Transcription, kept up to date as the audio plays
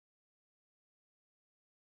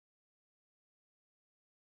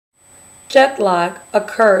Jet lag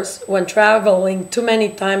occurs when traveling too many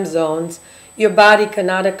time zones. Your body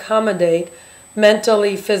cannot accommodate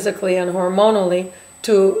mentally, physically, and hormonally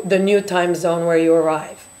to the new time zone where you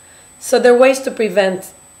arrive. So there are ways to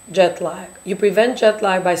prevent jet lag. You prevent jet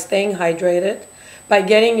lag by staying hydrated, by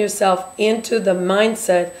getting yourself into the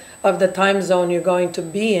mindset of the time zone you're going to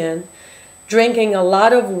be in, drinking a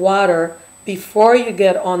lot of water before you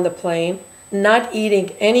get on the plane, not eating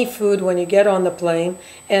any food when you get on the plane,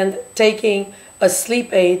 and taking a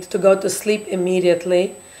sleep aid to go to sleep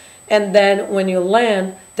immediately. And then when you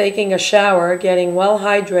land, taking a shower, getting well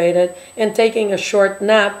hydrated, and taking a short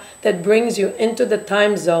nap that brings you into the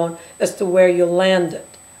time zone as to where you landed.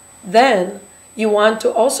 Then you want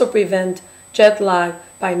to also prevent jet lag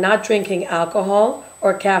by not drinking alcohol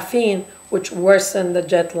or caffeine, which worsen the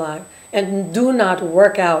jet lag. And do not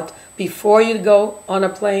work out before you go on a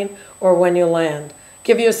plane or when you land.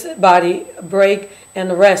 Give your body a break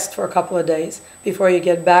and rest for a couple of days before you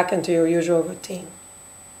get back into your usual routine.